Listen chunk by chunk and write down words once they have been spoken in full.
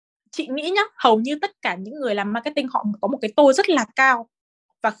chị nghĩ nhá, hầu như tất cả những người làm marketing họ có một cái tôi rất là cao.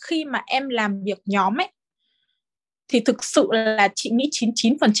 Và khi mà em làm việc nhóm ấy thì thực sự là chị nghĩ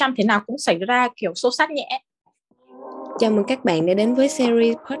 99% thế nào cũng xảy ra kiểu xô xát nhẹ. Chào mừng các bạn đã đến với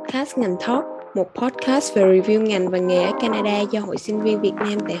series podcast Ngành Talk, một podcast về review ngành và nghề ở Canada do Hội Sinh viên Việt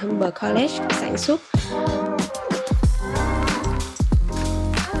Nam tại Humber College sản xuất.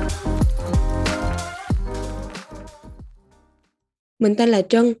 Mình tên là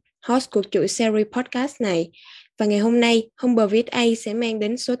Trân, host của chuỗi series podcast này. Và ngày hôm nay, HumberVSA sẽ mang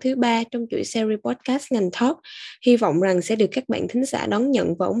đến số thứ 3 trong chuỗi series podcast Ngành Talk. Hy vọng rằng sẽ được các bạn thính giả đón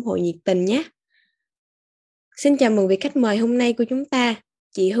nhận và ủng hộ nhiệt tình nhé. Xin chào mừng vị khách mời hôm nay của chúng ta.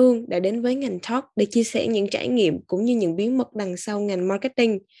 Chị Hương đã đến với Ngành Talk để chia sẻ những trải nghiệm cũng như những bí mật đằng sau ngành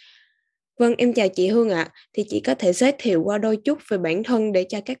marketing. Vâng, em chào chị Hương ạ. Thì chị có thể giới thiệu qua đôi chút về bản thân để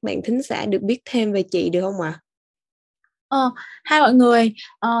cho các bạn thính giả được biết thêm về chị được không ạ? Hai mọi người,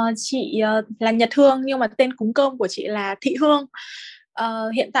 chị là Nhật Hương nhưng mà tên cúng cơm của chị là Thị Hương.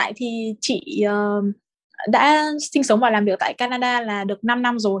 Hiện tại thì chị đã sinh sống và làm việc tại Canada là được 5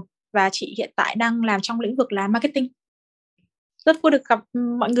 năm rồi, và chị hiện tại đang làm trong lĩnh vực là marketing. Rất vui được gặp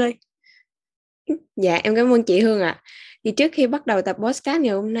mọi người. Dạ, em cảm ơn chị Hương ạ. Thì trước khi bắt đầu tập podcast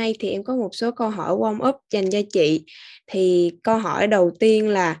ngày hôm nay thì em có một số câu hỏi warm up dành cho chị. Thì câu hỏi đầu tiên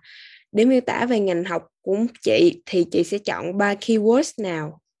là để miêu tả về ngành học của chị thì chị sẽ chọn 3 keywords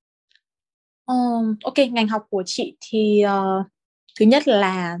nào? Ok, ngành học của chị thì thứ nhất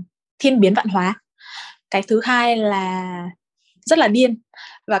là thiên biến vạn hóa. Cái thứ hai là rất là điên.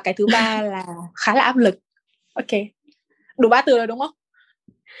 Và cái thứ ba là khá là áp lực. Ok, đủ 3 từ rồi đúng không?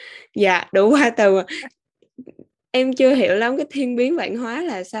 Dạ, đủ 3 từ. Em chưa hiểu lắm cái thiên biến vạn hóa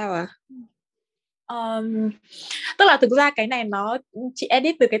là sao ạ? Tức là thực ra cái này nó, chị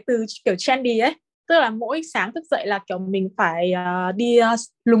edit từ cái từ kiểu trendy ấy. Tức là mỗi sáng thức dậy là kiểu mình phải đi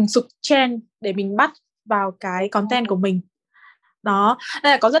lùng sục trend để mình bắt vào cái content của mình. Đó,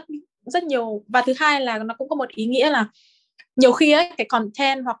 nên là có rất rất nhiều. Và thứ hai là nó cũng có một ý nghĩa là nhiều khi ấy, cái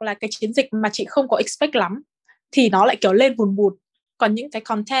content hoặc là cái chiến dịch mà chị không có expect lắm thì nó lại kiểu lên vùn vụt. Còn những cái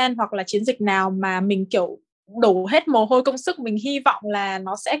content hoặc là chiến dịch nào mà mình kiểu đổ hết mồ hôi công sức, mình hy vọng là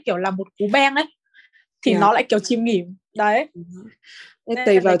nó sẽ kiểu là một cú bang ấy, thì nó lại kiểu chìm nghỉm đấy. Nó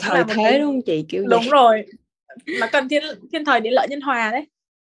tùy Nên vào đấy cũng thời là một thế cái, đúng không chị, kiểu vậy? đúng rồi, nó cần thiên thời địa lợi nhân hòa đấy.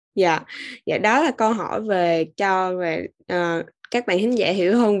 Dạ, dạ đó là câu hỏi về các bạn thính giả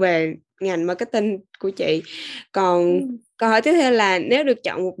hiểu hơn về ngành marketing của chị. Còn câu hỏi tiếp theo là nếu được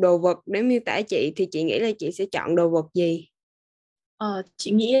chọn một đồ vật để miêu tả chị thì chị nghĩ là chị sẽ chọn đồ vật gì?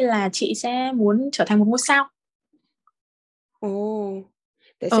 Chị nghĩ là chị sẽ muốn trở thành một ngôi sao. Ồ,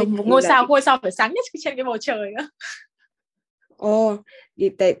 tại sao Một chị lại ngôi sao phải sáng nhất trên cái bầu trời nữa. Ồ,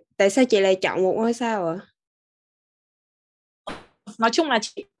 vậy tại sao chị lại chọn một ngôi sao ạ? Nói chung là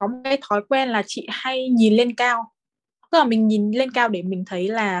chị có một cái thói quen là chị hay nhìn lên cao. Tức là mình nhìn lên cao để mình thấy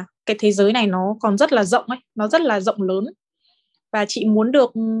là cái thế giới này nó còn rất là rộng ấy, nó rất là rộng lớn. Và chị muốn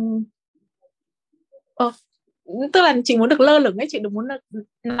được tức là chị muốn được lơ lửng ấy, chị được muốn được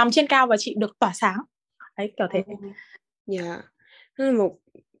nằm trên cao và chị được tỏa sáng. Đấy, kiểu thế. Dạ, đó là một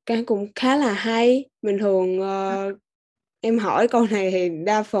cái cũng khá là hay. Bình thường em hỏi câu này thì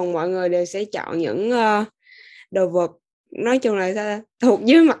đa phần mọi người đều sẽ chọn những đồ vật nói chung là sao thuộc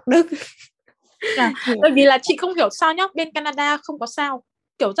dưới mặt đất. Bởi vì là chị không hiểu sao nhá, bên Canada không có sao,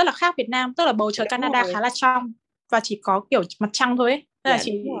 kiểu rất là khác Việt Nam. Tức là bầu trời Đúng Canada rồi. khá là trong và chỉ có kiểu mặt trăng thôi ấy. Nên là Dạ,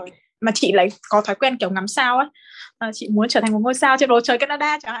 chị, đúng rồi. mà chị lại có thói quen kiểu ngắm sao ấy. Chị muốn trở thành một ngôi sao trên bầu trời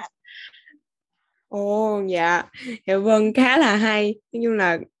Canada chẳng hạn. Ồ, dạ, dạ vâng, khá là hay. Nói chung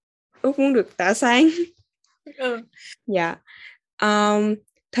là ước muốn được tỏa sáng. Dạ.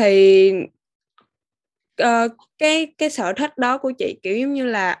 Thì cái sở thích đó của chị kiểu giống như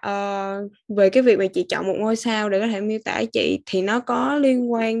là về cái việc mà chị chọn một ngôi sao để có thể miêu tả chị thì nó có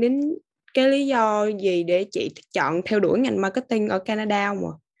liên quan đến cái lý do gì để chị chọn theo đuổi ngành marketing ở Canada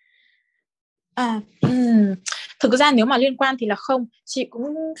không ạ? Thực ra nếu mà liên quan thì là không. Chị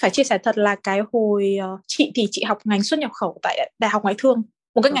cũng phải chia sẻ thật là cái hồi chị thì chị học ngành xuất nhập khẩu tại Đại học Ngoại thương,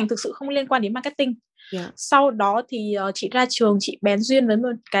 một cái ngành thực sự không liên quan đến marketing. Sau đó thì chị ra trường, chị bén duyên với một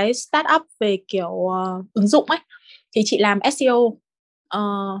cái startup về kiểu ứng dụng ấy, thì chị làm SEO.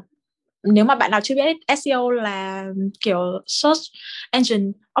 Nếu mà bạn nào chưa biết, SEO là kiểu Search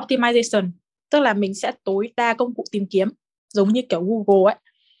Engine Optimization, tức là mình sẽ tối đa công cụ tìm kiếm giống như kiểu Google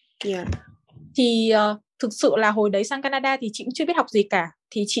ấy. Thì thực sự là hồi đấy sang Canada thì chị cũng chưa biết học gì cả,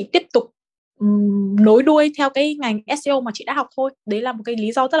 thì chị tiếp tục nối đuôi theo cái ngành SEO mà chị đã học thôi. Đấy là một cái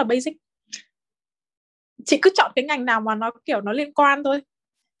lý do rất là basic. Chị cứ chọn cái ngành nào mà nó kiểu nó liên quan thôi.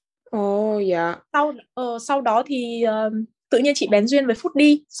 Ồ, dạ. Sau đó thì tự nhiên chị bén duyên với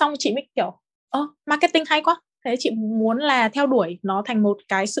foodie, xong chị mới kiểu marketing hay quá, thế chị muốn là theo đuổi nó thành một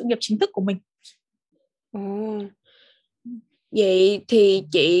cái sự nghiệp chính thức của mình. Vậy thì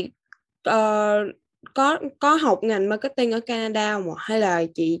chị có học ngành marketing ở Canada không ạ? Hay là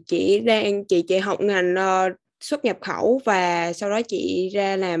chị học ngành xuất nhập khẩu và sau đó chị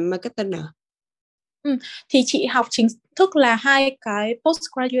ra làm marketing à? Thì chị học chính thức là 2 cái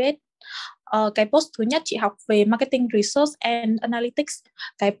postgraduate. Cái post thứ nhất chị học về marketing research and analytics,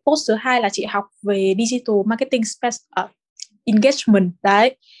 cái post thứ hai là chị học về digital marketing engagement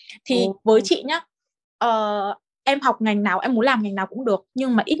đấy. Thì với chị nhá, em học ngành nào, em muốn làm ngành nào cũng được,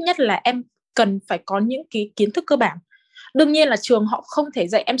 nhưng mà ít nhất là em cần phải có những cái kiến thức cơ bản. Đương nhiên là trường họ không thể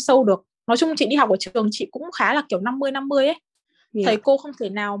dạy em sâu được. Nói chung chị đi học ở trường chị cũng khá là kiểu 50-50 ấy. Thầy cô không thể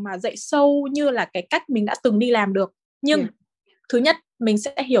nào mà dạy sâu như là cái cách mình đã từng đi làm được. Nhưng thứ nhất mình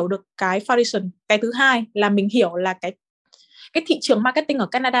sẽ hiểu được cái foundation. Cái thứ hai là mình hiểu là cái thị trường marketing ở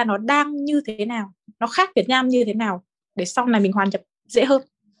Canada nó đang như thế nào, nó khác Việt Nam như thế nào, để sau này mình hòa nhập dễ hơn.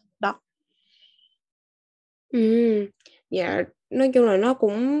 Đó. Dạ, nói chung là nó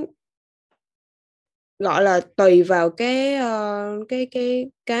cũng gọi là tùy vào cái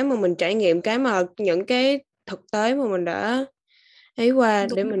mà mình trải nghiệm, cái mà những cái thực tế mà mình đã ấy qua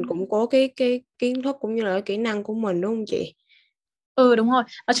để mình củng cố cái kiến thức cũng như là cái kỹ năng của mình, đúng không chị? Đúng rồi.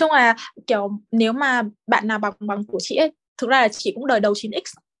 Nói chung là kiểu nếu mà bạn nào bằng của chị ấy, thực ra là chị cũng đời đầu 9X,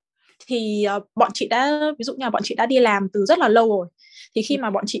 thì bọn chị đã, ví dụ như là bọn chị đã đi làm từ rất là lâu rồi, thì khi mà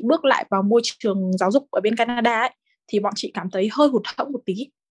bọn chị bước lại vào môi trường giáo dục ở bên Canada ấy, thì bọn chị cảm thấy hơi hụt hẫng một tí,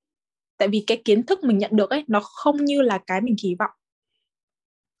 tại vì cái kiến thức mình nhận được ấy nó không như là cái mình kỳ vọng.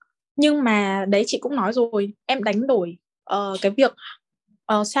 Nhưng mà đấy, chị cũng nói rồi, em đánh đổi cái việc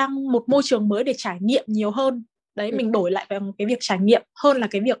sang một môi trường mới để trải nghiệm nhiều hơn. Đấy, mình đổi lại bằng cái việc trải nghiệm hơn là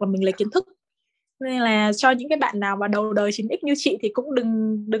cái việc là mình lấy kiến thức. Nên là cho những cái bạn nào mà đầu đời 9X như chị thì cũng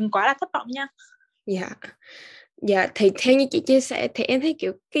đừng quá là thất vọng nha. Dạ, thì theo như chị chia sẻ thì em thấy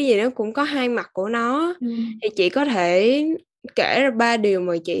kiểu cái gì nó cũng có hai mặt của nó. Thì chị có thể kể ra 3 điều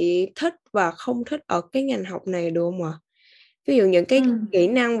mà chị thích và không thích ở cái ngành học này được không ạ? Ví dụ những cái kỹ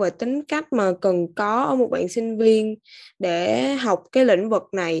năng và tính cách mà cần có ở một bạn sinh viên để học cái lĩnh vực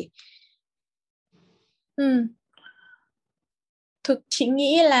này. Chị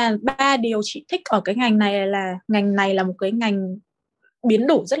nghĩ là 3 điều chị thích ở cái ngành này là một cái ngành biến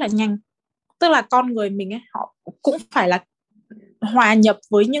đổi rất là nhanh. Tức là con người mình ấy, họ cũng phải là hòa nhập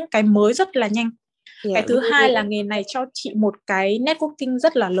với những cái mới rất là nhanh. Cái thứ hai là nghề này cho chị một cái networking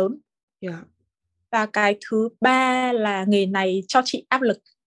rất là lớn. Và cái thứ ba là nghề này cho chị áp lực.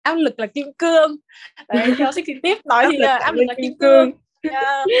 Áp lực là kim cương. Đấy, theo Six Tip nói thì là áp lực là kim cương.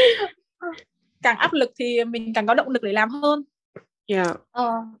 Càng áp lực thì mình càng có động lực để làm hơn.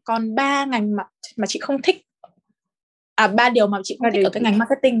 Còn 3 ngành mà chị không thích, 3 điều mà chị không thích ở cái ngành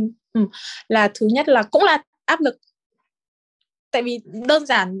marketing là thứ nhất là cũng là áp lực. Tại vì đơn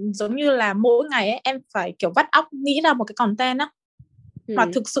giản giống như là mỗi ngày ấy, em phải kiểu vắt óc nghĩ ra một cái content á. Mà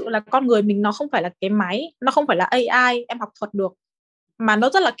thực sự là con người mình nó không phải là cái máy, nó không phải là AI em học thuật được, mà nó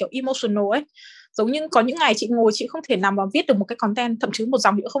rất là kiểu emotional ấy. Giống như có những ngày chị ngồi chị không thể nào mà viết được một cái content, thậm chí một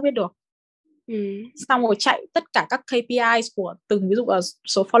dòng nữa không viết được. Xong rồi chạy tất cả các KPIs của từng, ví dụ là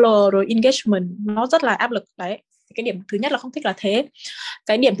số follower rồi engagement, nó rất là áp lực. Đấy, cái điểm thứ nhất là không thích là thế.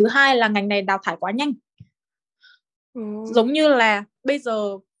 Cái điểm thứ hai là ngành này đào thải quá nhanh. Giống như là bây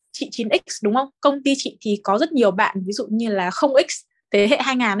giờ chị 9X đúng không? Công ty chị thì có rất nhiều bạn, ví dụ như là 0X, thế hệ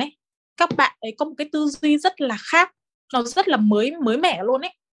 2000 ấy. Các bạn ấy có một cái tư duy rất là khác, nó rất là mới mẻ luôn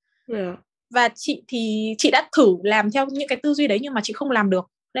ấy. Và chị thì chị đã thử làm theo những cái tư duy đấy nhưng mà chị không làm được.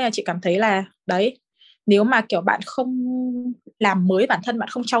 Nên là chị cảm thấy là đấy, nếu mà kiểu bạn không làm mới bản thân, bạn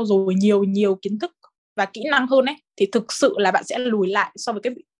không trau dồi nhiều kiến thức và kỹ năng hơn ấy, thì thực sự là bạn sẽ lùi lại so với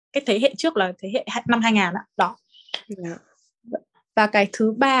cái thế hệ trước là thế hệ năm 2000 đó. Và cái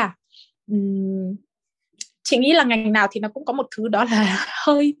thứ ba, chị nghĩ là ngành nào thì nó cũng có một thứ đó là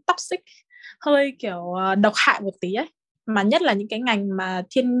hơi toxic, hơi kiểu độc hại một tí ấy. Mà nhất là những cái ngành mà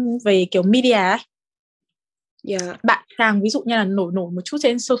thiên về kiểu media ấy. Bạn càng ví dụ như là nổi một chút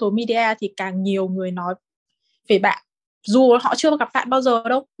trên social media thì càng nhiều người nói về bạn, dù họ chưa gặp bạn bao giờ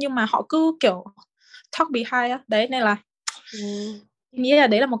đâu, nhưng mà họ cứ kiểu talk behind á. Đấy, nên là nghĩ là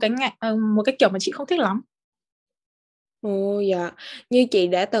đấy là một cái kiểu mà chị không thích lắm. Như chị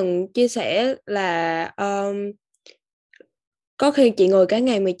đã từng chia sẻ là có khi chị ngồi cả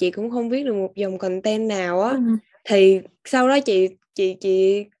ngày mà chị cũng không viết được một dòng content nào á. Thì sau đó chị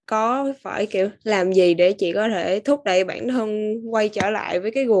có phải kiểu làm gì để chị có thể thúc đẩy bản thân quay trở lại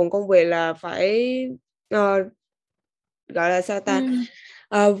với cái guồng công việc là phải gọi là sao ta,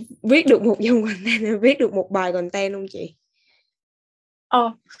 viết được một dòng content, viết được một bài content không chị?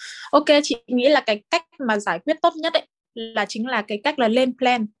 Ok, chị nghĩ là cái cách mà giải quyết tốt nhất ấy là chính là cái cách là lên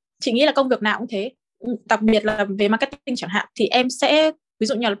plan. Chị nghĩ là công việc nào cũng thế, đặc biệt là về marketing chẳng hạn, thì em sẽ ví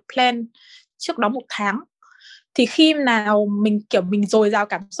dụ như là plan trước đó 1 tháng. Thì khi nào mình kiểu mình dồi dào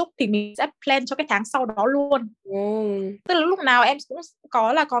cảm xúc thì mình sẽ plan cho cái tháng sau đó luôn. Tức là lúc nào em cũng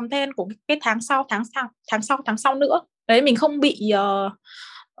có là content của cái tháng sau nữa. Đấy, mình không bị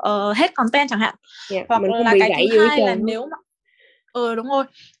hết content chẳng hạn. Hoặc mình không là bị cái gãy thứ giữa hai là chừng. nếu mà đúng rồi.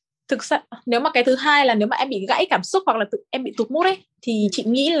 Thực sự nếu mà cái thứ hai là nếu mà em bị gãy cảm xúc hoặc là em bị tụt mood ấy, thì chị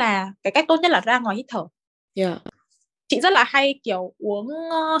nghĩ là cái cách tốt nhất là ra ngoài hít thở. Chị rất là hay kiểu uống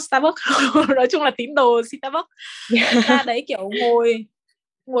Starbucks nói chung là tín đồ Starbucks. Ra đấy kiểu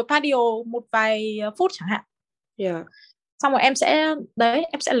ngồi patio một vài phút chẳng hạn. Xong rồi em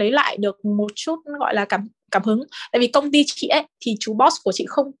sẽ lấy lại được một chút gọi là cảm hứng. Tại vì công ty chị ấy thì chú boss của chị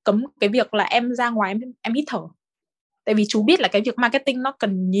không cấm cái việc là em ra ngoài em hít thở. Tại vì chú biết là cái việc marketing nó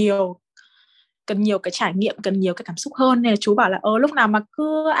cần nhiều cái trải nghiệm, cần nhiều cái cảm xúc hơn, nên là chú bảo là lúc nào mà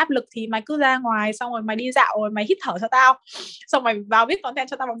cứ áp lực thì mày cứ ra ngoài, xong rồi mày đi dạo rồi mày hít thở cho tao, xong mày vào viết content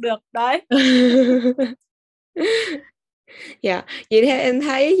cho tao bằng được đấy. Vậy theo em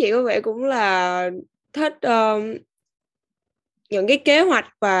thấy chị có vẻ cũng là thích những cái kế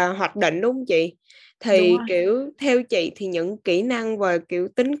hoạch và hoạch định, đúng không chị? Thì kiểu theo chị thì những kỹ năng và kiểu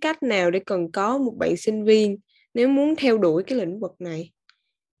tính cách nào để cần có một bạn sinh viên nếu muốn theo đuổi cái lĩnh vực này?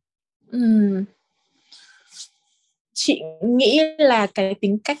 Chị nghĩ là cái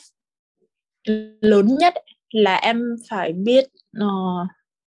tính cách lớn nhất là em phải biết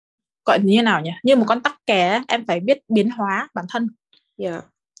gọi như nào nhỉ, như một con tắc kè, em phải biết biến hóa bản thân.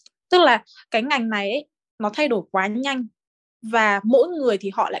 Tức là cái ngành này ấy, nó thay đổi quá nhanh và mỗi người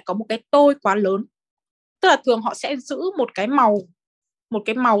thì họ lại có một cái tôi quá lớn. Tức là thường họ sẽ giữ một cái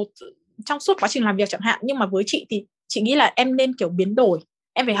màu trong suốt quá trình làm việc chẳng hạn, nhưng mà với chị thì chị nghĩ là em nên kiểu biến đổi,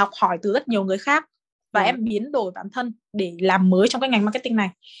 em phải học hỏi từ rất nhiều người khác và em biến đổi bản thân để làm mới trong cái ngành marketing này.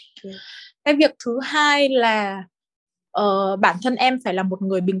 Cái việc thứ hai là bản thân em phải là một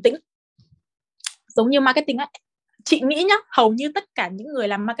người bình tĩnh. Giống như marketing ấy, chị nghĩ nhá, hầu như tất cả những người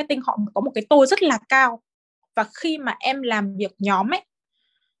làm marketing họ có một cái tôi rất là cao, và khi mà em làm việc nhóm ấy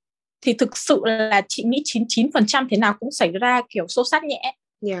thì thực sự là chị nghĩ 99% thế nào cũng xảy ra kiểu xô xát nhẹ.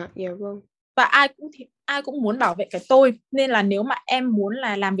 Vâng. Và ai cũng muốn bảo vệ cái tôi, nên là nếu mà em muốn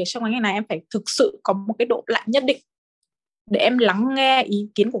là làm việc trong ngành này, em phải thực sự có một cái độ lạnh nhất định để em lắng nghe ý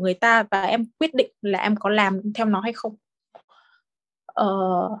kiến của người ta và em quyết định là em có làm theo nó hay không.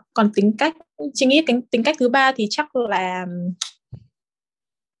 Còn tính cách, chị nghĩ tính cách thứ ba thì chắc là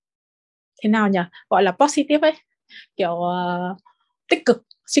thế nào nhỉ, gọi là positive ấy, kiểu tích cực,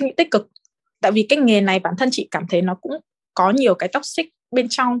 suy nghĩ tích cực. Tại vì cái nghề này bản thân chị cảm thấy nó cũng có nhiều cái toxic bên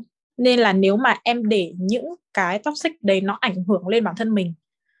trong, nên là nếu mà em để những cái toxic đấy nó ảnh hưởng lên bản thân mình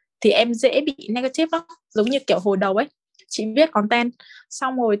thì em dễ bị negative lắm. Giống như kiểu hồi đầu ấy, chị viết content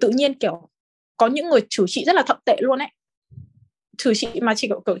xong rồi tự nhiên kiểu có những người chửi chị rất là thậm tệ luôn ấy, chửi chị mà chị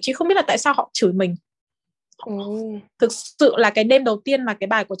kiểu chị không biết là tại sao họ chửi mình. Thực sự là cái đêm đầu tiên mà cái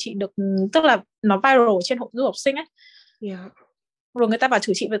bài của chị được, tức là nó viral trên hội du học sinh ấy, rồi người ta vào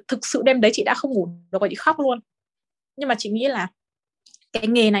chửi chị, và thực sự đêm đấy chị đã không ngủ được và chị khóc luôn. Nhưng mà chị nghĩ là cái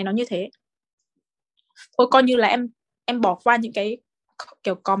nghề này nó như thế thôi, coi như là em bỏ qua những cái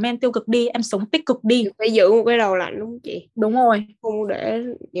kiểu comment tiêu cực đi, em sống tích cực đi. Phải giữ một cái đầu lạnh, đúng không chị? Đúng rồi, không để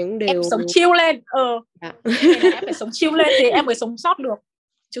những điều em sống chill lên. Cái nghề này em phải sống chill lên thì em mới sống sót được,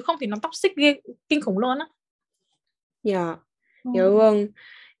 chứ không thì nó toxic kinh khủng luôn á. Vâng.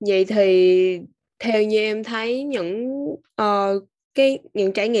 Vậy thì theo như em thấy những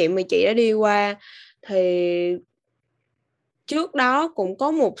những trải nghiệm mà chị đã đi qua, thì trước đó cũng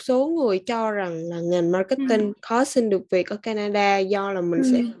có một số người cho rằng là ngành marketing khó xin được việc ở Canada do là mình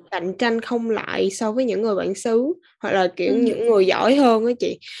sẽ cạnh tranh không lại so với những người bản xứ hoặc là kiểu những người giỏi hơn á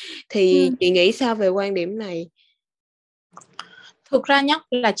chị. Thì chị nghĩ sao về quan điểm này? Thực ra nhá,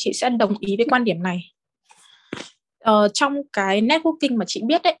 là chị sẽ đồng ý với quan điểm này. Trong cái networking mà chị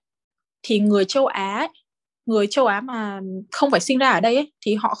biết ấy, thì người châu Á mà không phải sinh ra ở đây ấy,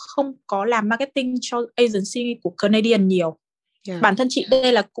 thì họ không có làm marketing cho agency của Canadian nhiều. Bản thân chị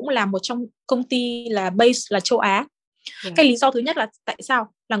đây là cũng là một trong công ty là base là châu Á. Cái lý do thứ nhất là tại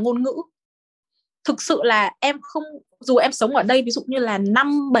sao? Là ngôn ngữ. Thực sự là em không, dù em sống ở đây ví dụ như là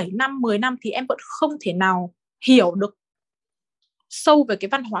 5, 7 năm, 10 năm thì em vẫn không thể nào hiểu được sâu về cái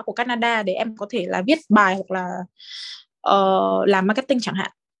văn hóa của Canada để em có thể là viết bài hoặc là làm marketing chẳng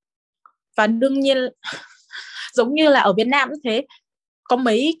hạn. Và đương nhiên giống như là ở Việt Nam cũng thế, có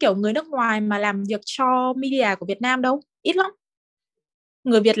mấy kiểu người nước ngoài mà làm việc cho media của Việt Nam đâu, ít lắm.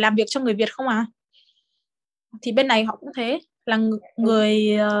 Người Việt làm việc cho người Việt không à. Thì bên này họ cũng thế, là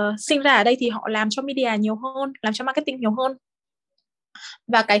người sinh ra ở đây thì họ làm cho media nhiều hơn, làm cho marketing nhiều hơn.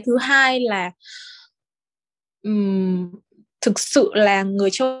 Và cái thứ hai là thực sự là người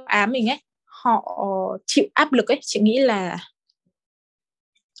châu Á mình ấy, họ chịu áp lực ấy, chị nghĩ là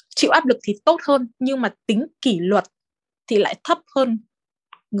chịu áp lực thì tốt hơn, nhưng mà tính kỷ luật thì lại thấp hơn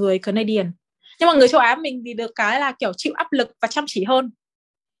người Canadian. Nhưng mà người châu Á mình thì được cái là kiểu chịu áp lực và chăm chỉ hơn.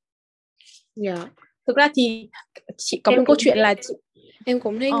 Thực ra thì chị có một câu chuyện là em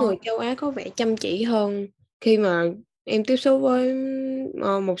cũng thấy người châu Á có vẻ chăm chỉ hơn khi mà em tiếp xúc với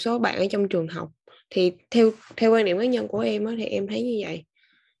một số bạn ở trong trường học. Thì theo quan điểm cá nhân của em á, thì em thấy như vậy.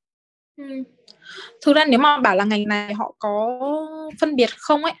 Thực ra nếu mà bảo là ngành này họ có phân biệt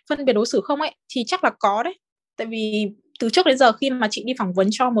không ấy, phân biệt đối xử không ấy, thì chắc là có đấy. Tại vì từ trước đến giờ khi mà chị đi phỏng vấn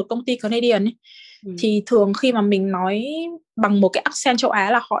cho một công ty Canadian ấy, thì thường khi mà mình nói bằng một cái accent châu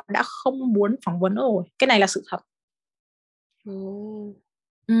Á là họ đã không muốn phỏng vấn rồi. Cái này là sự thật.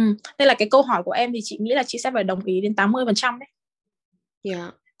 Nên là cái câu hỏi của em thì chị nghĩ là chị sẽ phải đồng ý đến 80% đấy.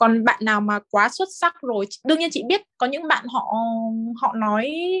 Còn bạn nào mà quá xuất sắc rồi, đương nhiên chị biết có những bạn họ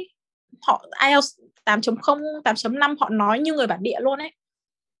nói họ IELTS 8.0, 8.5 họ nói như người bản địa luôn ấy,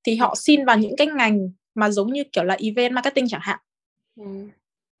 thì họ xin vào những cái ngành mà giống như kiểu là event marketing chẳng hạn.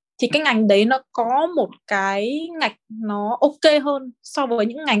 Thì cái ngành đấy nó có một cái ngạch nó ok hơn so với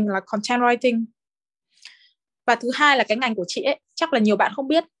những ngành là content writing. Và thứ hai là cái ngành của chị ấy, chắc là nhiều bạn không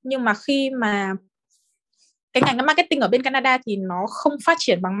biết, nhưng mà khi mà cái ngành marketing ở bên Canada thì nó không phát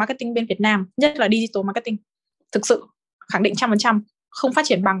triển bằng marketing bên Việt Nam, nhất là digital marketing. Thực sự khẳng định 100% không phát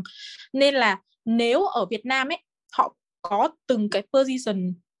triển bằng. Nên là nếu ở Việt Nam ấy, họ có từng cái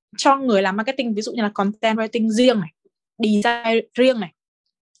position cho người làm marketing, ví dụ như là content writing riêng này, design riêng này,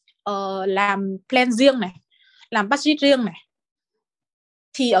 làm plan riêng này, làm budget riêng này,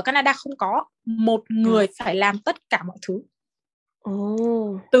 thì ở Canada không có. Một người phải làm tất cả mọi thứ.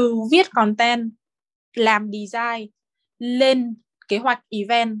 Từ viết content, làm design, lên kế hoạch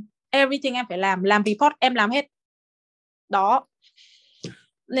event, everything em phải làm report em làm hết. Đó.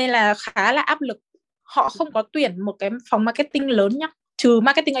 Nên là khá là áp lực. Họ không có tuyển một cái phòng marketing lớn nhá, trừ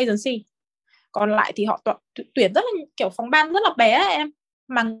marketing agency. Còn lại thì họ tuyển rất là kiểu phòng ban rất là bé ấy, em.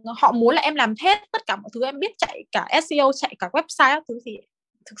 Mà họ muốn là em làm hết tất cả mọi thứ, em biết chạy cả SEO, chạy cả website các thứ, thì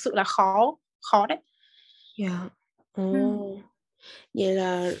thực sự là khó đấy. Vậy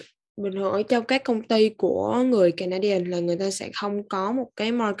là bình thường ở trong các công ty của người Canadian là người ta sẽ không có một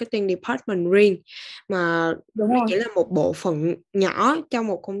cái marketing department riêng, mà nó chỉ là một bộ phận nhỏ trong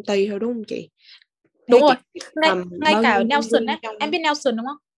một công ty thôi, đúng không chị? Đúng rồi. Ngay cả Nelson ấy, em biết Nelson đúng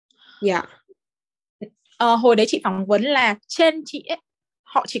không? Dạ. Hồi đấy chị phỏng vấn là trên chị ấy,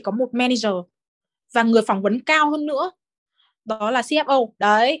 họ chỉ có một manager, và người phỏng vấn cao hơn nữa đó là CFO.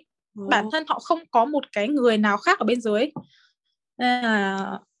 Đấy. Bản thân họ không có một cái người nào khác ở bên dưới.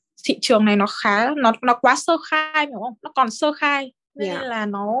 Thị trường này nó quá sơ khai, hiểu không? Nó còn sơ khai nên là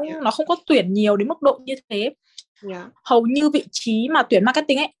nó không có tuyển nhiều đến mức độ như thế. Hầu như vị trí mà tuyển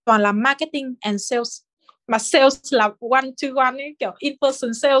marketing ấy toàn là marketing and sales, mà sales là one to one ấy, kiểu in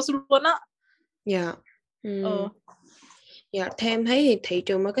person sales luôn á. Theo em thấy thì thị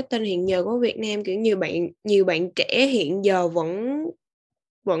trường marketing hiện giờ của Việt Nam kiểu nhiều bạn trẻ hiện giờ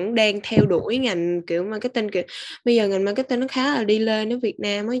vẫn đang theo đuổi ngành kiểu marketing. Kiểu bây giờ ngành marketing nó khá là đi lên ở Việt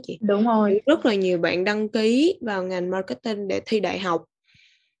Nam ấy chị. Đúng rồi. Rất là nhiều bạn đăng ký vào ngành marketing để thi đại học.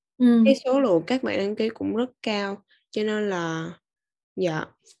 Cái số lượng các bạn đăng ký cũng rất cao, cho nên là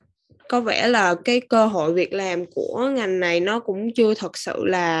có vẻ là cái cơ hội việc làm của ngành này nó cũng chưa thật sự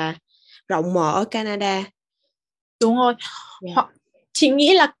là rộng mở ở Canada. Đúng rồi. Chị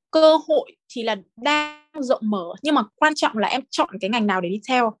nghĩ là cơ hội thì là đang rộng mở, nhưng mà quan trọng là em chọn cái ngành nào để đi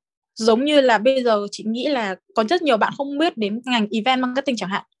theo. Giống như là bây giờ chị nghĩ là có rất nhiều bạn không biết đến ngành event marketing chẳng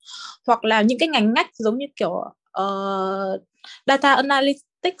hạn, hoặc là những cái ngành ngách giống như kiểu data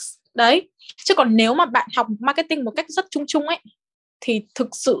analytics đấy. Chứ còn nếu mà bạn học marketing một cách rất chung chung ấy thì thực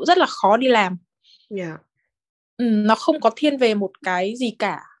sự rất là khó đi làm. Nó không có thiên về một cái gì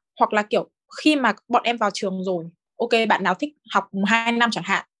cả. Hoặc là kiểu khi mà bọn em vào trường rồi, ok, bạn nào thích học 2 năm chẳng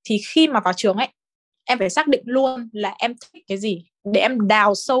hạn, thì khi mà vào trường ấy, em phải xác định luôn là em thích cái gì để em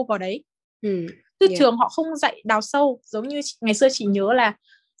đào sâu vào đấy. Trường họ không dạy đào sâu. Giống như ngày xưa chị nhớ là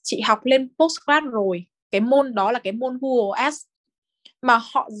chị học lên postgrad rồi, cái môn đó là cái môn Google Ads, mà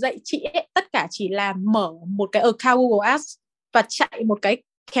họ dạy chị ấy, tất cả chỉ là mở một cái account Google Ads và chạy một cái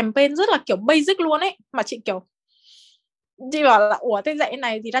campaign rất là kiểu basic luôn ấy. Mà chị kiểu chị bảo là ủa, thế dạy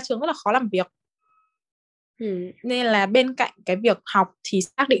này thì ra trường rất là khó làm việc. Nên là bên cạnh cái việc học thì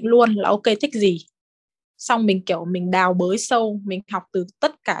xác định luôn là ok thích gì, xong mình kiểu mình đào bới sâu, mình học từ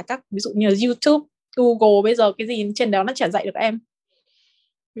tất cả các ví dụ như là YouTube, Google bây giờ cái gì trên đó nó chả dạy được em.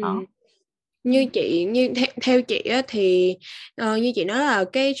 Đó. Như chị, theo chị á, thì như chị nói là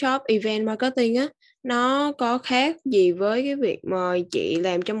cái job event marketing á, nó có khác gì với cái việc mà chị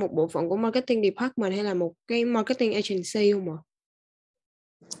làm trong một bộ phận của marketing department hay là một cái marketing agency không ạ?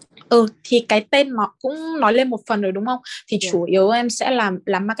 Thì cái tên nó cũng nói lên một phần rồi đúng không? Thì chủ yếu em sẽ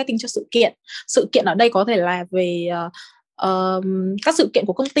làm marketing cho sự kiện. Sự kiện ở đây có thể là về các sự kiện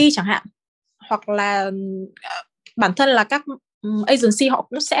của công ty chẳng hạn, hoặc là bản thân là các agency họ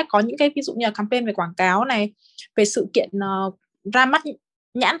cũng sẽ có những cái ví dụ như là campaign về quảng cáo này, về sự kiện ra mắt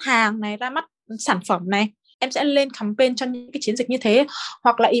nhãn hàng này, ra mắt sản phẩm này, em sẽ lên campaign cho những cái chiến dịch như thế.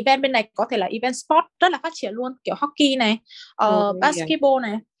 Hoặc là event bên này có thể là event sport rất là phát triển luôn, kiểu hockey này, basketball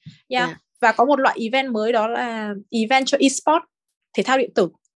này. Và có một loại event mới đó là event cho eSport, thể thao điện tử.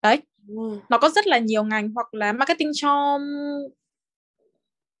 Đấy, nó có rất là nhiều ngành. Hoặc là marketing cho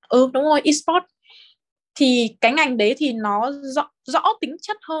đúng rồi, eSport. Thì cái ngành đấy thì nó rõ tính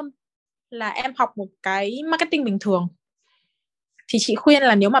chất hơn là em học một cái marketing bình thường. Thì chị khuyên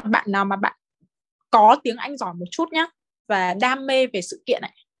là nếu mà bạn nào mà bạn có tiếng Anh giỏi một chút nhá, và đam mê về sự kiện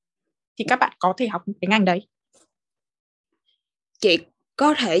này, thì các bạn có thể học cái ngành đấy. Chị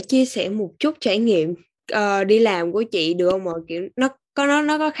có thể chia sẻ một chút trải nghiệm đi làm của chị được không ạ? Kiểu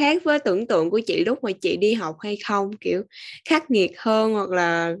nó có khác với tưởng tượng của chị lúc mà chị đi học hay không? Kiểu khắc nghiệt hơn hoặc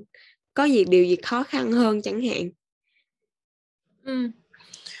là có điều gì khó khăn hơn chẳng hạn?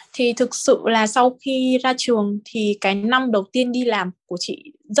 Thì thực sự là sau khi ra trường thì cái năm đầu tiên đi làm của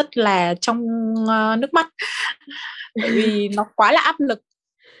chị rất là trong nước mắt. Bởi vì nó quá là áp lực.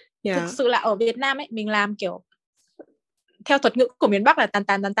 Thực sự là ở Việt Nam ấy, mình làm kiểu theo thuật ngữ của miền Bắc là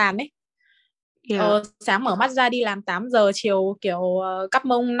tàn ấy. Sáng mở mắt ra đi làm 8 giờ, chiều kiểu cắp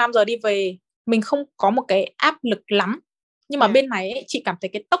mông 5 giờ đi về. Mình không có một cái áp lực lắm. Nhưng mà bên này ấy, chị cảm thấy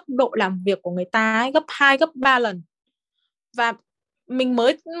cái tốc độ làm việc của người ta ấy, gấp 2, gấp 3 lần. Và mình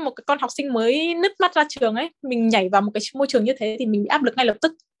mới một cái con học sinh mới nứt mắt ra trường ấy, mình nhảy vào một cái môi trường như thế thì mình bị áp lực ngay lập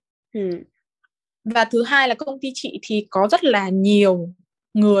tức. Và thứ hai là công ty chị thì có rất là nhiều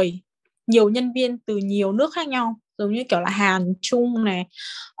người, nhiều nhân viên từ nhiều nước khác nhau, giống như kiểu là Hàn, Trung này,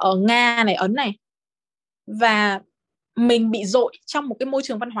 ở Nga này, Ấn này. Và mình bị dội trong một cái môi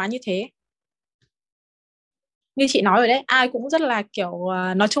trường văn hóa như thế. Như chị nói rồi đấy, ai cũng rất là kiểu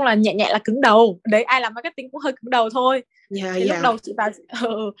nói chung là nhẹ nhẹ là cứng đầu. Đấy, ai làm marketing cũng hơi cứng đầu thôi. Thế lúc đầu chị vào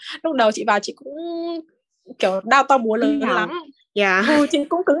lúc đầu chị vào chị cũng kiểu đao to búa lớn lắm. Chị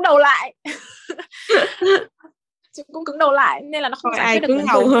cũng cứng đầu lại. Chị cũng cứng đầu lại nên là nó không giải quyết được vấn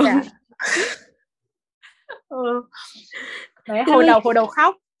đề gì cả. Đấy, hồi đầu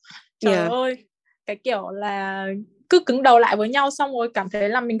khóc. Trời ơi, cái kiểu là cứ cứng đầu lại với nhau, xong rồi cảm thấy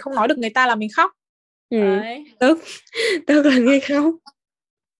là mình không nói được người ta là mình khóc. Đấy. Tức là nghe khóc.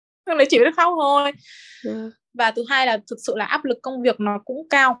 Tức là chỉ biết khóc thôi. Và thứ hai là thực sự là áp lực công việc nó cũng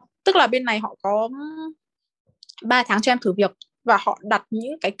cao. Tức là bên này họ có 3 tháng cho em thử việc, và họ đặt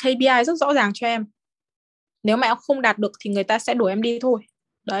những cái KPI rất rõ ràng cho em. Nếu mà em không đạt được thì người ta sẽ đuổi em đi thôi.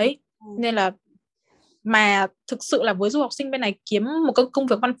 Đấy, nên là mà thực sự là với du học sinh bên này kiếm một cái công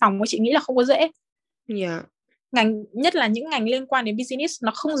việc văn phòng của chị nghĩ là không có dễ. Ngành, nhất là những ngành liên quan đến business,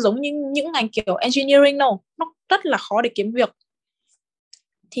 nó không giống như những ngành kiểu engineering đâu. Nó rất là khó để kiếm việc.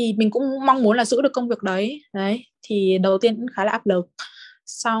 Thì mình cũng mong muốn là giữ được công việc đấy. Đấy, thì đầu tiên cũng khá là áp lực.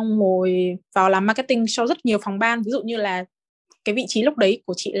 Xong rồi vào làm marketing cho rất nhiều phòng ban. Ví dụ như là cái vị trí lúc đấy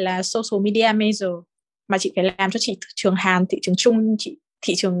của chị là social media manager, mà chị phải làm cho thị trường Hàn, thị trường Trung,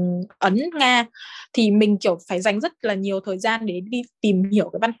 thị trường Ấn, Nga. Thì mình kiểu phải dành rất là nhiều thời gian để đi tìm hiểu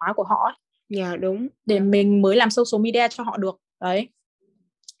cái văn hóa của họ ấy. Đúng. Để mình mới làm social media cho họ được. Đấy.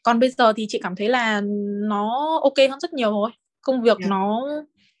 Còn bây giờ thì chị cảm thấy là nó ok hơn rất nhiều rồi. Công việc nó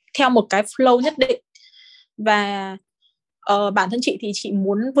theo một cái flow nhất định. Và bản thân chị thì chị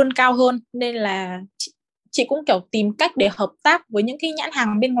muốn vươn cao hơn, nên là chị cũng kiểu tìm cách để hợp tác với những cái nhãn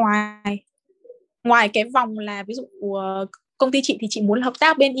hàng bên ngoài. Ngoài cái vòng là ví dụ công ty chị thì chị muốn hợp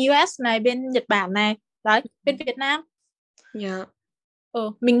tác bên US này, bên Nhật Bản này, đấy, bên Việt Nam.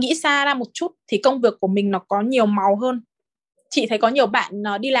 Mình nghĩ xa ra một chút thì công việc của mình nó có nhiều màu hơn. Chị thấy có nhiều bạn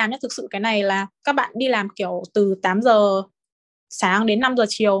đi làm nhá, thực sự cái này là các bạn đi làm kiểu từ 8 giờ sáng đến 5 giờ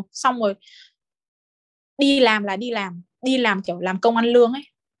chiều, xong rồi đi làm là đi làm kiểu làm công ăn lương ấy.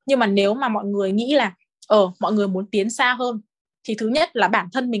 Nhưng mà nếu mà mọi người nghĩ là mọi người muốn tiến xa hơn, thì thứ nhất là bản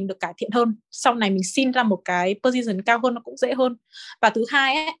thân mình được cải thiện hơn, sau này mình xin ra một cái position cao hơn nó cũng dễ hơn. Và thứ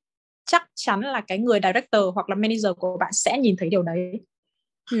hai ấy, chắc chắn là cái người director hoặc là manager của bạn sẽ nhìn thấy điều đấy.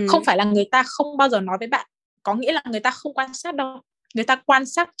 Không phải là người ta không bao giờ nói với bạn, có nghĩa là người ta không quan sát đâu. Người ta quan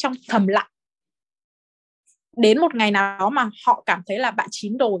sát trong thầm lặng. Đến một ngày nào đó mà họ cảm thấy là bạn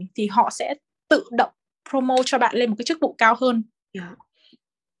chín rồi thì họ sẽ tự động promote cho bạn lên một cái chức vụ cao hơn.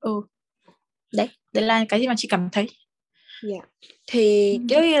 Đấy là cái gì mà chị cảm thấy. Thì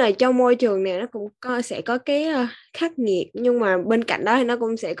giống như là trong môi trường này nó cũng sẽ có cái khắc nghiệt, nhưng mà bên cạnh đó thì nó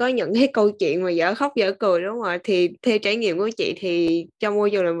cũng sẽ có những cái câu chuyện mà dở khóc dở cười, đúng không ạ? Thì theo trải nghiệm của chị thì trong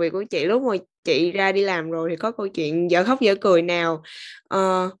môi trường làm việc của chị, lúc mà chị ra đi làm rồi thì có câu chuyện dở khóc dở cười nào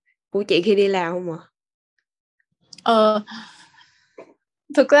của chị khi đi làm không ạ?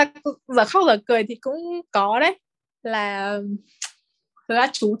 Thực ra giờ khóc giờ cười thì cũng có đấy. Là thực ra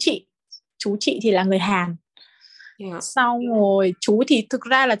chú chị thì là người Hàn. Sau rồi chú thì thực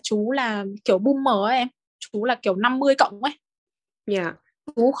ra là chú là kiểu boomer ấy em. Chú là kiểu 50 cộng ấy.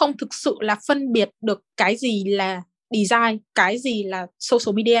 Chú không thực sự là phân biệt được cái gì là design, cái gì là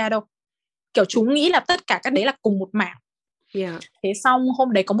social media đâu. Kiểu chú nghĩ là tất cả các đấy là cùng một mảng. Thế xong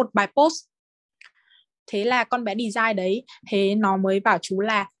hôm đấy có một bài post. Thế là con bé design đấy, thế nó mới bảo chú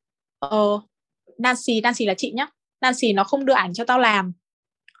là Nancy là chị nhá, Nancy nó không đưa ảnh cho tao làm.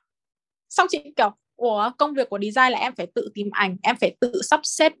 Xong chị kiểu ủa, công việc của design là em phải tự tìm ảnh, em phải tự sắp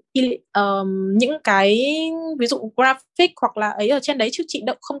xếp những cái ví dụ graphic hoặc là ấy ở trên đấy, chứ chị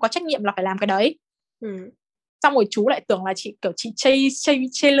không có trách nhiệm là phải làm cái đấy. Xong rồi chú lại tưởng là chị kiểu chị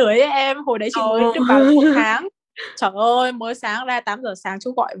chê lưới ấy em. Hồi đấy chị mới được vào 1 tháng. Trời ơi, mới sáng ra 8 giờ sáng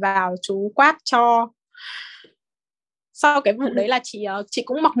chú gọi vào, chú quát cho. Sau cái vụ đấy là chị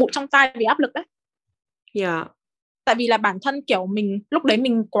cũng mặc mụn trong tay vì áp lực đấy. Tại vì là bản thân kiểu mình lúc đấy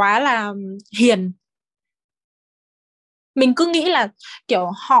mình quá là hiền. Mình cứ nghĩ là kiểu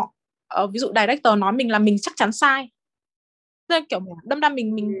họ ví dụ director nói mình là mình chắc chắn sai. Nên kiểu đâm ra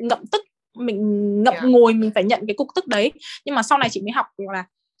mình ngậm tức, mình ngậm ngùi, mình phải nhận cái cục tức đấy. Nhưng mà sau này chị mới học là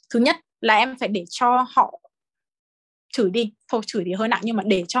thứ nhất là em phải để cho họ chửi đi. Thôi chửi thì hơi nặng, nhưng mà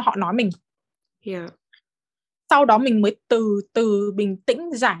để cho họ nói mình. Sau đó mình mới từ bình tĩnh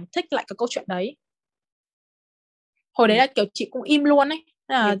giải thích lại cái câu chuyện đấy. Hồi đấy là kiểu chị cũng im luôn ấy.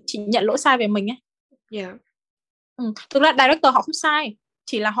 Chị nhận lỗi sai về mình ấy. Thực ra director họ không sai,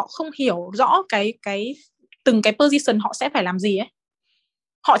 chỉ là họ không hiểu rõ cái từng cái position họ sẽ phải làm gì ấy.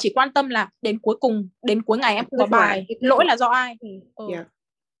 Họ chỉ quan tâm là đến cuối cùng, đến cuối ngày em không có bài, lỗi là do ai.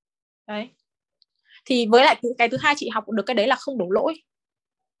 Đấy. Thì với lại cái thứ hai chị học được cái đấy là không đổ lỗi.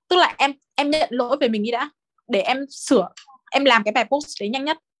 Tức là em nhận lỗi về mình đi đã, để em sửa, em làm cái bài post đấy nhanh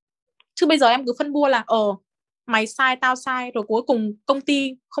nhất. Chứ bây giờ em cứ phân bua là mày sai tao sai, rồi cuối cùng công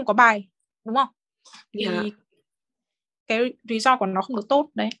ty không có bài, đúng không? Thì cái result của nó không được tốt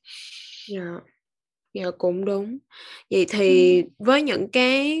đấy. Cũng đúng. Vậy thì với những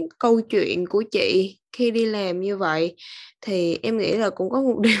cái câu chuyện của chị khi đi làm như vậy, thì em nghĩ là cũng có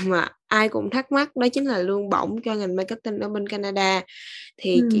một điều mà ai cũng thắc mắc, đó chính là lương bổng cho ngành marketing ở bên Canada.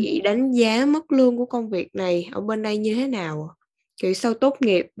 Thì chị đánh giá mức lương của công việc này ở bên đây như thế nào? Kiểu sau tốt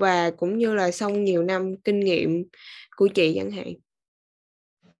nghiệp và cũng như là sau nhiều năm kinh nghiệm của chị chẳng hạn.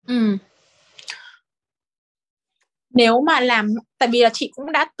 Nếu mà làm, tại vì là chị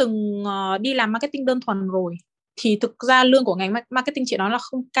cũng đã từng đi làm marketing đơn thuần rồi, thì thực ra lương của ngành marketing chị nói là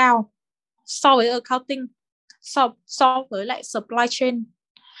không cao so với accounting, so với lại supply chain.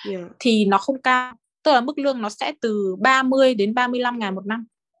 Thì nó không cao. Tức là mức lương nó sẽ từ 30 đến 35 ngàn một năm,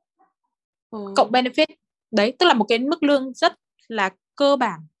 cộng benefit. Đấy, tức là một cái mức lương rất là cơ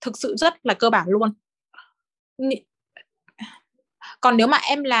bản, thực sự rất là cơ bản luôn. Còn nếu mà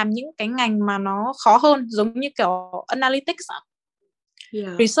em làm những cái ngành mà nó khó hơn, giống như kiểu analytics,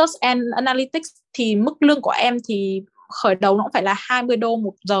 research and analytics, thì mức lương của em thì khởi đầu nó cũng phải là 20 đô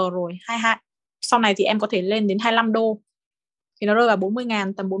một giờ rồi, 22. Sau này thì em có thể lên đến 25 đô. Thì nó rơi vào 40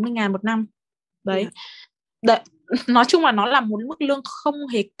 ngàn, tầm 40 ngàn một năm. Đấy. Nói chung là nó là một mức lương không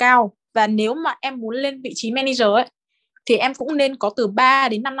hề cao. Và nếu mà em muốn lên vị trí manager ấy, thì em cũng nên có từ 3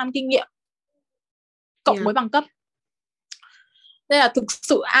 đến 5 năm kinh nghiệm, cộng với bằng cấp. Nên là thực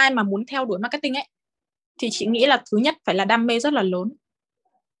sự ai mà muốn theo đuổi marketing ấy, thì chị nghĩ là thứ nhất phải là đam mê rất là lớn.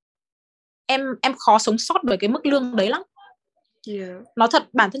 Em khó sống sót với cái mức lương đấy lắm. Nói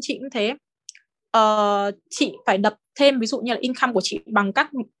thật, bản thân chị cũng thế. Chị phải đập thêm ví dụ như là income của chị bằng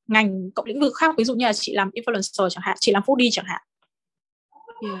các ngành cộng lĩnh vực khác. Ví dụ như là chị làm influencer chẳng hạn, chị làm foodie chẳng hạn,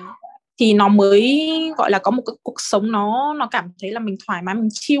 thì nó mới gọi là có một cái cuộc sống nó cảm thấy là mình thoải mái, mình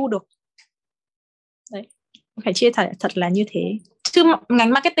chill được. Đấy, phải chia thật là như thế. Chứ ngành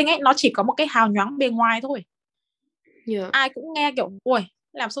marketing ấy nó chỉ có một cái hào nhoáng bề ngoài thôi. Ai cũng nghe kiểu ui,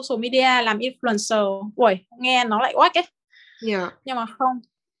 làm social media, làm influencer, ui, nghe nó lại oách ấy. Nhưng mà không,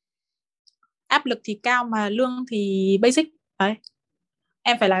 áp lực thì cao mà lương thì basic. Đấy,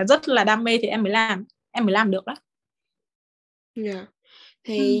 em phải là rất là đam mê thì em mới làm được đó.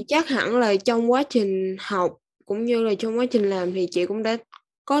 Thì chắc hẳn là trong quá trình học cũng như là trong quá trình làm thì chị cũng đã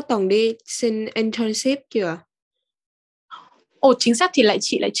có từng đi xin internship chưa? Chính xác thì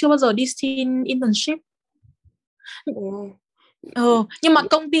chị lại chưa bao giờ đi xin internship. Nhưng mà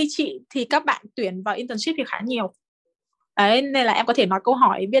công ty chị thì các bạn tuyển vào internship thì khá nhiều. Đấy, nên là em có thể nói câu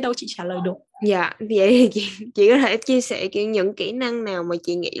hỏi, biết đâu chị trả lời được. Dạ, vậy thì chị có thể chia sẻ những kỹ năng nào mà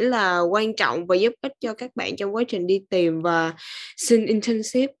chị nghĩ là quan trọng và giúp ích cho các bạn trong quá trình đi tìm và xin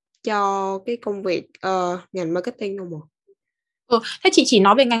internship cho cái công việc ngành marketing không ạ? Thế chị chỉ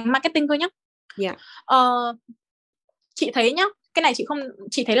nói về ngành marketing thôi nhé. Dạ. Chị thấy nhá, cái này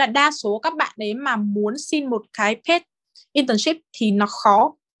chị thấy là đa số các bạn ấy mà muốn xin một cái paid internship thì nó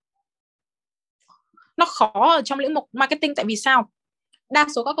khó ở trong lĩnh vực marketing. Tại vì sao? Đa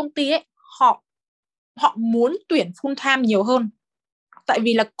số các công ty ấy họ muốn tuyển full time nhiều hơn, tại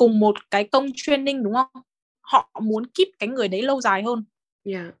vì là cùng một cái công training, đúng không? Họ muốn keep cái người đấy lâu dài hơn.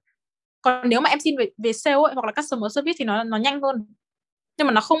 Còn nếu mà em xin về sale ấy, hoặc là customer service thì nó nhanh hơn, nhưng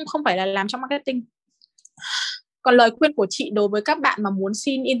mà nó không phải là làm trong marketing. Còn lời khuyên của chị đối với các bạn mà muốn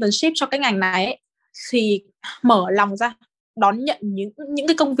xin internship cho cái ngành này ấy, thì mở lòng ra đón nhận những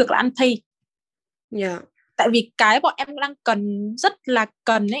cái công việc là unpaid. Tại vì cái bọn em đang cần, rất là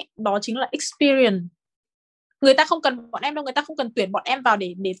cần ấy, đó chính là experience. Người ta không cần bọn em đâu, người ta không cần tuyển bọn em vào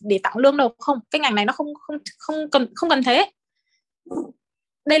để tặng lương đâu. Không, cái ngành này nó không cần thế.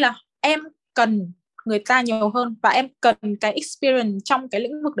 Đây là em cần người ta nhiều hơn, và em cần cái experience trong cái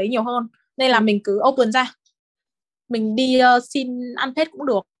lĩnh vực đấy nhiều hơn. Nên là mình cứ open ra, mình đi xin unpaid cũng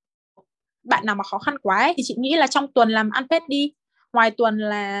được. Bạn nào mà khó khăn quá ấy, thì chị nghĩ là trong tuần làm unpaid đi, ngoài tuần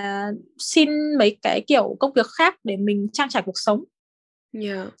là xin mấy cái kiểu công việc khác để mình trang trải cuộc sống.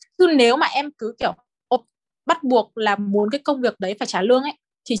 Chứ nếu mà em cứ kiểu bắt buộc là muốn cái công việc đấy phải trả lương ấy,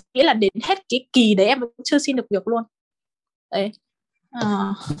 thì chị nghĩ là đến hết cái kỳ đấy em vẫn chưa xin được việc luôn đấy.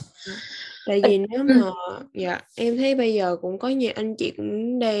 Tại vì nếu mà em thấy bây giờ cũng có nhiều anh chị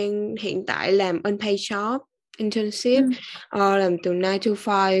cũng đang hiện tại làm unpaid job internship, làm từ 9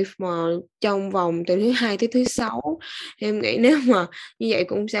 to 5 mà trong vòng từ thứ 2 tới thứ 6. Em nghĩ nếu mà như vậy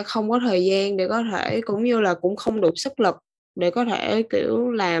cũng sẽ không có thời gian để có thể, cũng như là cũng không đủ sức lực để có thể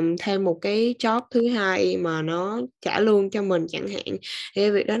kiểu làm thêm một cái job thứ hai mà nó trả lương cho mình chẳng hạn. Thì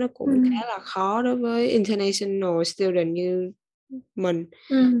việc đó nó cũng khá là khó đối với international student như mình.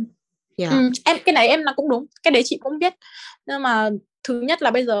 Em cái này em là cũng đúng, cái đấy chị cũng biết. Nhưng mà thứ nhất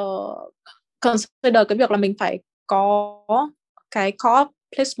là bây giờ consider cái việc là mình phải có cái co-op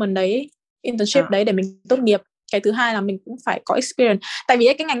placement đấy, internship đấy để mình tốt nghiệp. Cái thứ hai là mình cũng phải có experience. Tại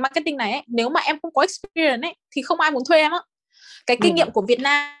vì cái ngành marketing này ấy, nếu mà em không có experience ấy, thì không ai muốn thuê em á. Cái kinh nghiệm của Việt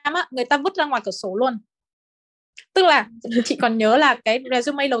Nam á, người ta vứt ra ngoài cửa sổ luôn. Tức là chị còn nhớ là cái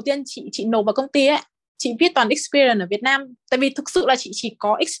resume đầu tiên chị nộp vào công ty ấy, chị viết toàn experience ở Việt Nam. Tại vì thực sự là chị chỉ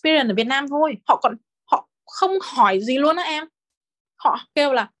có experience ở Việt Nam thôi. Họ không hỏi gì luôn á em. Họ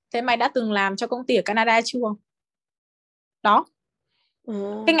kêu là thế mày đã từng làm cho công ty ở Canada chưa? Đó.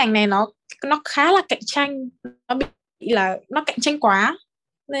 Cái ngành này nó khá là cạnh tranh. Nó bị là nó cạnh tranh quá,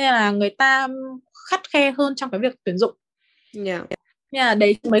 nên là người ta khắt khe hơn trong cái việc tuyển dụng. Nhưng mà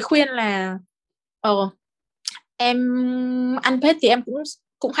đấy mới khuyên là em unpaid thì em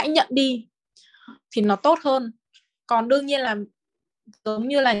cũng hãy nhận đi thì nó tốt hơn. Còn đương nhiên là giống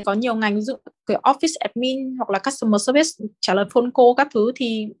như là có nhiều ngành, ví dụ kiểu office admin hoặc là customer service, trả lời phone call các thứ,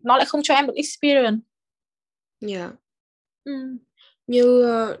 thì nó lại không cho em được experience.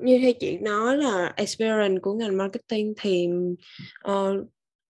 Như theo chị nói là experience của ngành marketing thì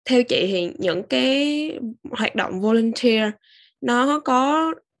theo chị thì những cái hoạt động volunteer nó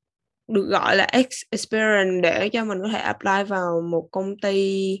có được gọi là experience để cho mình có thể apply vào một công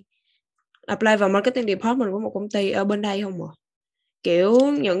ty, apply vào marketing department của một công ty ở bên đây không ạ?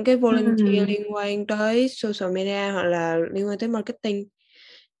 Kiểu những cái volunteer liên quan tới social media hoặc là liên quan tới marketing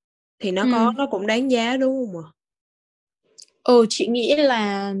thì nó cũng đáng giá đúng không ạ? Chị nghĩ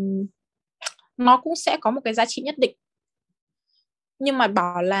là nó cũng sẽ có một cái giá trị nhất định, nhưng mà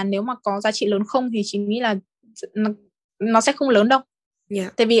bảo là nếu mà có giá trị lớn không thì chị nghĩ là nó sẽ không lớn đâu.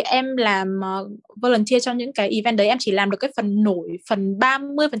 Tại vì em làm volunteer cho những cái event đấy, em chỉ làm được cái phần nổi, phần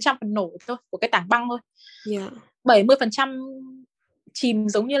 30% phần nổi thôi của cái tảng băng thôi. 70% chìm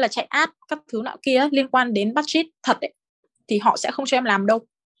giống như là chạy ad các thứ nọ kia liên quan đến budget thật ấy, thì họ sẽ không cho em làm đâu.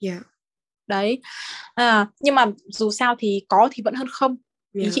 Đấy. Nhưng mà dù sao thì có thì vẫn hơn không.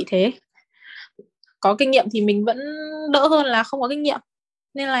 Ý chị thế. Có kinh nghiệm thì mình vẫn đỡ hơn là không có kinh nghiệm.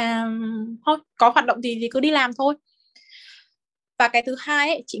 Nên là thôi, có hoạt động thì cứ đi làm thôi. Và cái thứ hai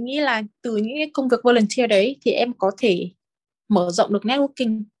ấy, chị nghĩ là từ những cái công việc volunteer đấy thì em có thể mở rộng được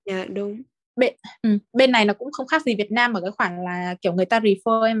networking. Đúng. Bên này nó cũng không khác gì Việt Nam ở cái khoản là kiểu người ta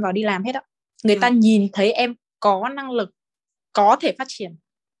refer em vào đi làm hết á. Người ta nhìn thấy em có năng lực, có thể phát triển,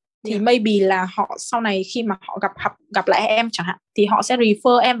 thì maybe là họ sau này khi mà họ gặp lại em chẳng hạn, thì họ sẽ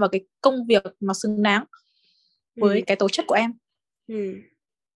refer em vào cái công việc mà xứng đáng với cái tố chất của em.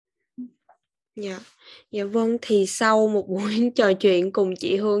 Dạ vâng, thì sau một buổi trò chuyện cùng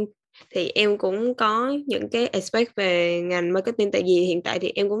chị Hương thì em cũng có những cái aspect về ngành marketing, tại vì hiện tại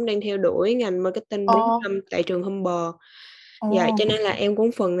thì em cũng đang theo đuổi ngành marketing 4 năm tại trường Humber. Dạ, cho nên là em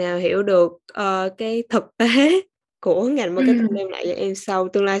cũng phần nào hiểu được cái thực tế của ngành marketing đem lại cho em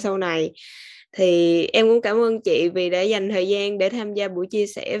tương lai sau này. Thì em cũng cảm ơn chị vì đã dành thời gian để tham gia buổi chia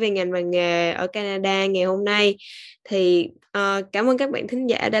sẻ về ngành và nghề ở Canada ngày hôm nay. Thì cảm ơn các bạn thính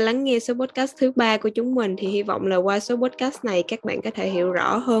giả đã lắng nghe số podcast thứ 3 của chúng mình. Thì hy vọng là qua số podcast này các bạn có thể hiểu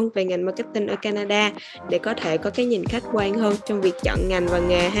rõ hơn về ngành marketing ở Canada để có thể có cái nhìn khách quan hơn trong việc chọn ngành và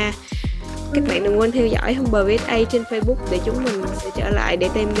nghề ha. Các bạn đừng quên theo dõi HumberVSA trên Facebook để chúng mình sẽ trở lại để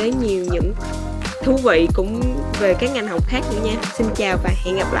đem đến nhiều những thú vị cũng về các ngành học khác nữa nha. Xin chào và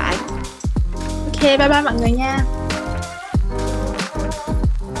hẹn gặp lại. Ok, bye bye mọi người nha.